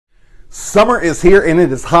Summer is here and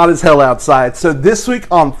it is hot as hell outside. So this week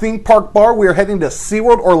on Theme Park Bar, we are heading to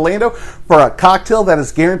SeaWorld Orlando for a cocktail that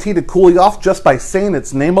is guaranteed to cool you off just by saying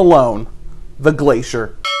its name alone, the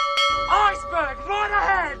Glacier. Iceberg, right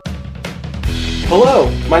ahead!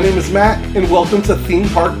 Hello, my name is Matt and welcome to Theme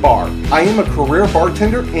Park Bar. I am a career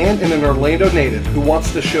bartender and an Orlando native who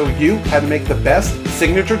wants to show you how to make the best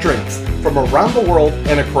signature drinks from around the world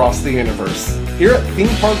and across the universe. Here at Theme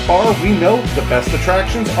Park Bar, we know the best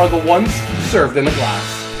attractions are the ones served in a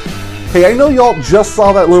glass. Hey, I know y'all just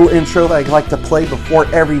saw that little intro that I like to play before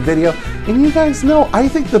every video, and you guys know I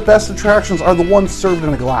think the best attractions are the ones served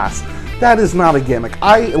in a glass. That is not a gimmick.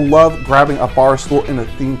 I love grabbing a bar stool in a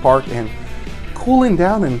theme park and cooling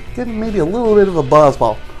down and getting maybe a little bit of a buzz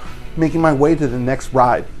while making my way to the next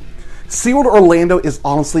ride. SeaWorld Orlando is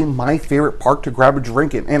honestly my favorite park to grab a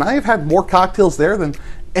drink in, and I have had more cocktails there than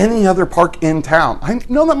any other park in town. I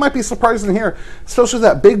know that might be surprising here, especially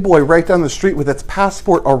that big boy right down the street with its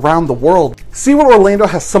passport around the world. SeaWorld Orlando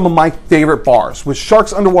has some of my favorite bars, with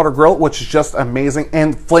Shark's Underwater Grill, which is just amazing,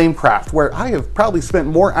 and Flamecraft, where I have probably spent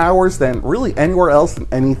more hours than really anywhere else in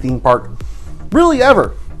any theme park, really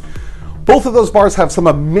ever. Both of those bars have some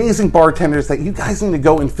amazing bartenders that you guys need to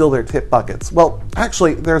go and fill their tip buckets. Well,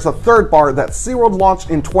 actually, there's a third bar that SeaWorld launched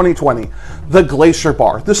in 2020, the Glacier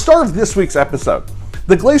Bar, the star of this week's episode.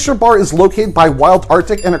 The Glacier Bar is located by Wild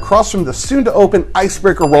Arctic and across from the soon-to-open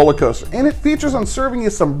Icebreaker roller coaster, and it features on serving you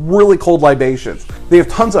some really cold libations. They have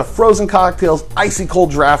tons of frozen cocktails, icy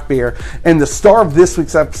cold draft beer, and the star of this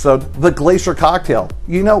week's episode, the Glacier Cocktail.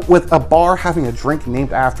 You know, with a bar having a drink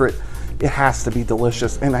named after it, it has to be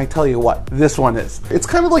delicious, and I tell you what, this one is. It's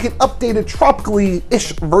kind of like an updated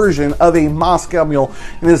tropically-ish version of a Moscow Mule,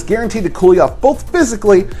 and is guaranteed to cool you off both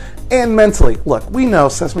physically and mentally. Look, we know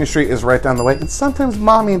Sesame Street is right down the way, and sometimes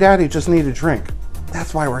mommy and daddy just need a drink.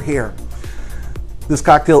 That's why we're here. This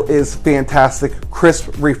cocktail is fantastic,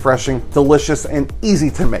 crisp, refreshing, delicious, and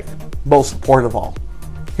easy to make. Most important of all,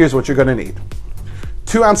 here's what you're gonna need.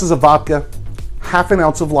 2 ounces of vodka, half an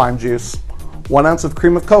ounce of lime juice, 1 ounce of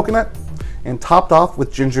cream of coconut, and topped off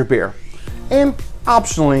with ginger beer. And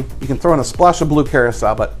optionally, you can throw in a splash of Blue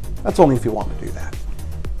Curacao, but that's only if you want to do that.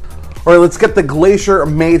 All right, let's get the Glacier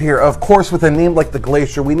made here. Of course, with a name like the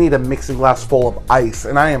Glacier, we need a mixing glass full of ice,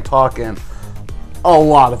 and I am talking a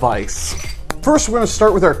lot of ice. First, we're going to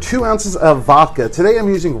start with our 2 ounces of vodka. Today, I'm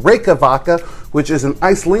using Reyka Vodka, which is an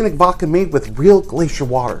Icelandic vodka made with real glacier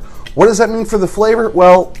water. What does that mean for the flavor?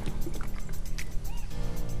 Well,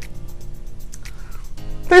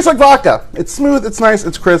 tastes like vodka. It's smooth, it's nice,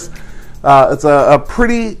 it's crisp. It's a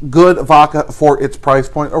pretty good vodka for its price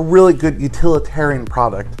point. A really good utilitarian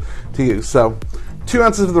product to use. So 2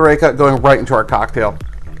 ounces of the Reyka going right into our cocktail.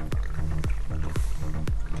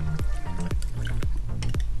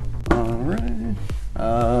 All right.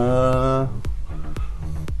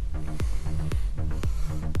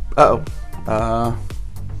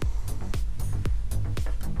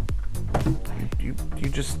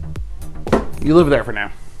 You live there for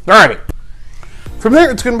now. Alrighty. From there,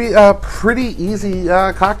 it's going to be a pretty easy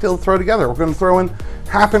cocktail to throw together. We're going to throw in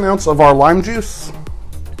half an ounce of our lime juice,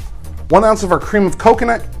 1 ounce of our cream of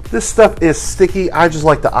coconut. This stuff is sticky. I just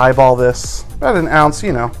like to eyeball this. About an ounce,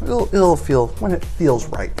 you know, it'll feel when it feels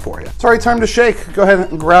right for you. It's already time to shake. Go ahead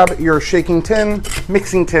and grab your shaking tin,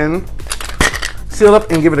 mixing tin, seal it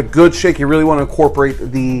up and give it a good shake. You really want to incorporate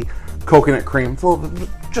the coconut cream.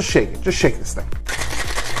 Just shake it. Just shake this thing.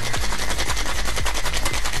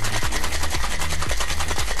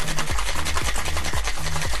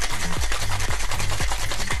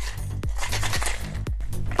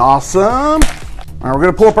 Awesome. All right, we're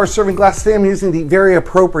gonna pull up our serving glass. Today I'm using the very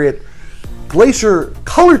appropriate Glacier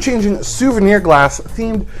color-changing souvenir glass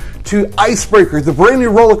themed to Icebreaker, the brand new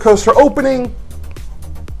roller coaster opening.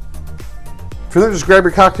 From there, just grab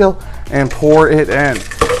your cocktail and pour it in.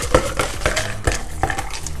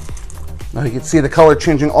 Now you can see the color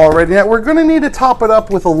changing already. Now we're gonna need to top it up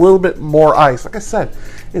with a little bit more ice. Like I said,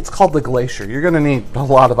 it's called the Glacier. You're gonna need a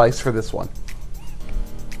lot of ice for this one.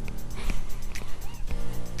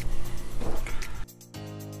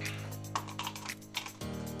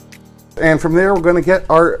 And from there, we're going to get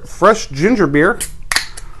our fresh ginger beer.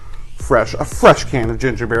 A fresh can of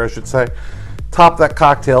ginger beer, I should say. Top that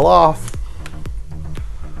cocktail off.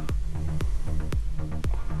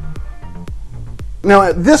 Now,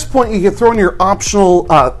 at this point, you can throw in your optional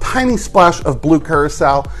tiny splash of Blue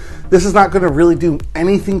Curacao. This is not going to really do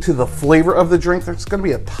anything to the flavor of the drink. There's going to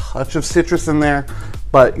be a touch of citrus in there,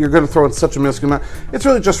 but you're going to throw in such a minuscule amount. It's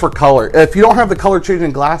really just for color. If you don't have the color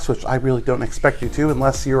changing glass, which I really don't expect you to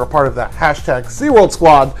unless you're a part of that hashtag SeaWorld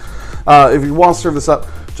squad, if you want to serve this up,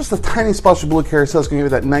 Just a tiny splash of blue curacao is going to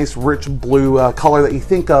give it that nice rich blue color that you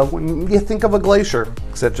think of when you think of a glacier.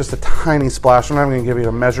 Except just a tiny splash. I'm not going to give you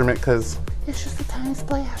a measurement because it's just a tiny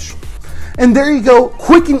splash. And there you go,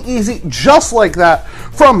 quick and easy, just like that,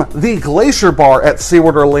 from the Glacier Bar at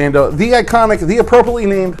SeaWorld Orlando, the iconic, the appropriately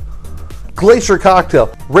named Glacier Cocktail.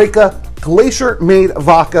 Reyka Glacier made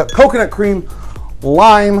vodka, coconut cream,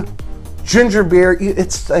 lime, ginger beer.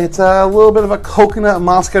 It's a little bit of a coconut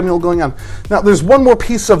Moscow Mule going on. Now, there's one more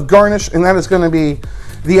piece of garnish, and that is going to be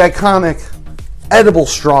the iconic edible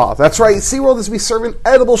straw. That's right, SeaWorld is going to be serving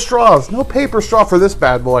edible straws. No paper straw for this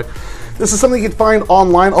bad boy. This is something you can find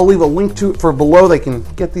online. I'll leave a link to it for below. They can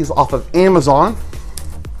get these off of Amazon.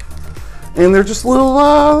 And they're just little,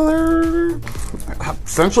 they're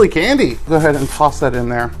essentially candy. Go ahead and toss that in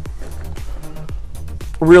there.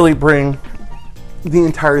 Really bring the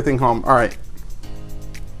entire thing home. All right.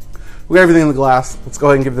 We got everything in the glass. Let's go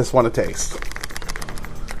ahead and give this one a taste.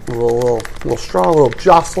 A little straw, a little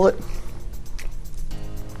jostle it.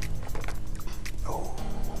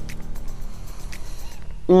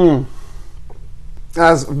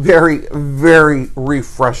 That's very, very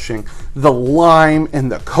refreshing. The lime and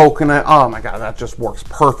the coconut, oh my God, that just works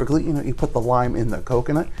perfectly. You know, you put the lime in the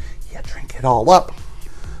coconut, you drink it all up.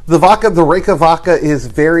 The vodka, the Reyka Vodka is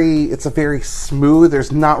it's a very smooth,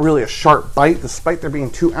 there's not really a sharp bite, despite there being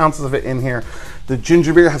 2 ounces of it in here. The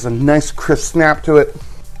ginger beer has a nice crisp snap to it.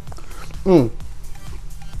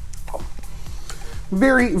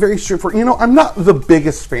 Very, very straightforward. You know, I'm not the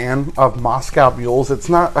biggest fan of Moscow Mules. It's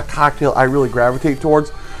not a cocktail I really gravitate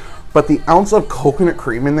towards, but the ounce of coconut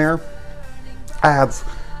cream in there adds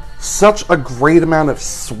such a great amount of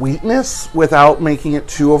sweetness without making it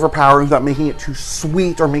too overpowering, without making it too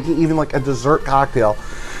sweet or making even like a dessert cocktail.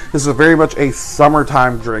 This is very much a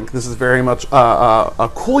summertime drink. This is very much a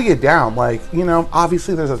cool you down. Like, you know,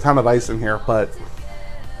 obviously there's a ton of ice in here, but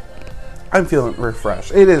I'm feeling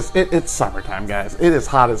refreshed. It's summertime, guys. It is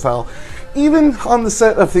hot as hell. Even on the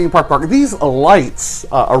set of Theme Park Bar, these lights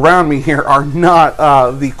around me here are not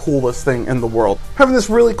the coolest thing in the world. Having this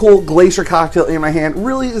really cool Glacier cocktail in my hand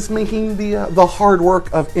really is making the hard work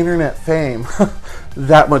of internet fame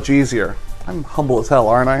that much easier. I'm humble as hell,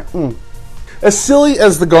 aren't I? As silly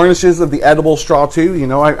as the garnishes of the edible straw too, you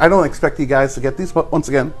know, I don't expect you guys to get these, but once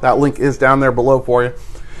again, that link is down there below for you.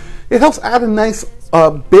 It helps add a nice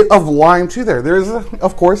bit of lime to there. There's,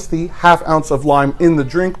 of course, the ½ ounce of lime in the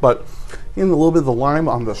drink, but in a little bit of the lime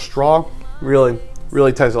on the straw really,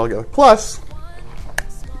 really ties it all together. Plus,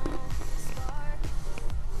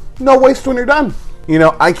 no waste when you're done. You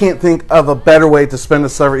know, I can't think of a better way to spend a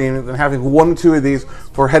summer evening than having 1 or 2 of these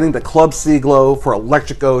for heading to Club Seaglow, for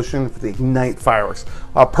Electric Ocean, for the Ignite fireworks.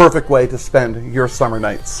 A perfect way to spend your summer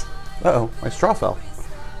nights. Uh-oh, my straw fell.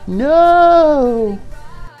 No!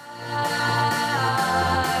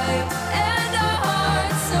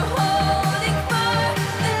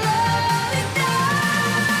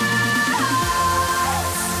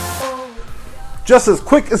 Just as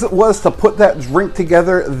quick as it was to put that drink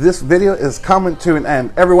together, this video is coming to an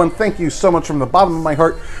end. Everyone, thank you so much from the bottom of my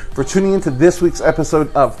heart for tuning into this week's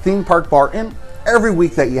episode of Theme Park Bar and every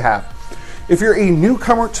week that you have. If you're a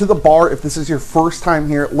newcomer to the bar, if this is your first time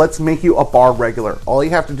here, let's make you a bar regular. All you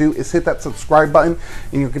have to do is hit that subscribe button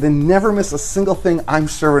and you're going to never miss a single thing I'm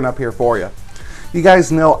serving up here for you. You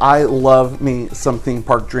guys know I love me some theme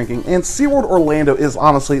park drinking, and SeaWorld Orlando is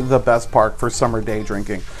honestly the best park for summer day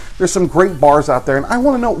drinking. There's some great bars out there, and I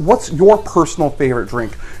want to know, what's your personal favorite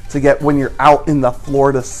drink to get when you're out in the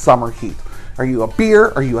Florida summer heat? Are you a beer?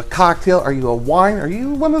 Are you a cocktail? Are you a wine? Are you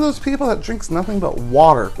one of those people that drinks nothing but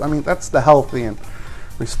water? I mean, that's the healthy and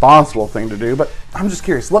responsible thing to do, but I'm just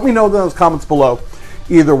curious. Let me know in those comments below.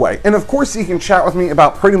 Either way. And of course, you can chat with me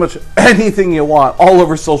about pretty much anything you want all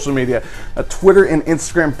over social media, Twitter and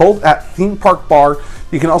Instagram, both at ThemeParkBar.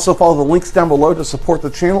 You can also follow the links down below to support the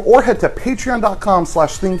channel, or head to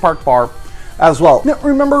patreon.com/ThemeParkBar as well. Now,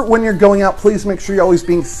 remember, when you're going out, please make sure you're always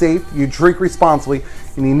being safe, you drink responsibly,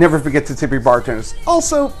 and you never forget to tip your bartenders.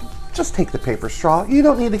 Also, just take the paper straw. You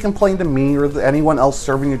don't need to complain to me or anyone else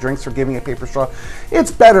serving you drinks for giving a paper straw.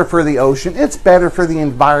 It's better for the ocean. It's better for the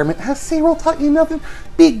environment. Has SeaWorld taught you nothing?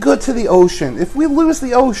 Be good to the ocean. If we lose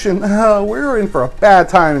the ocean, we're in for a bad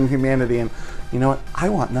time in humanity. And you know what? I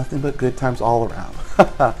want nothing but good times all around.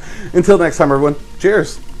 Until next time, everyone.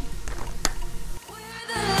 Cheers.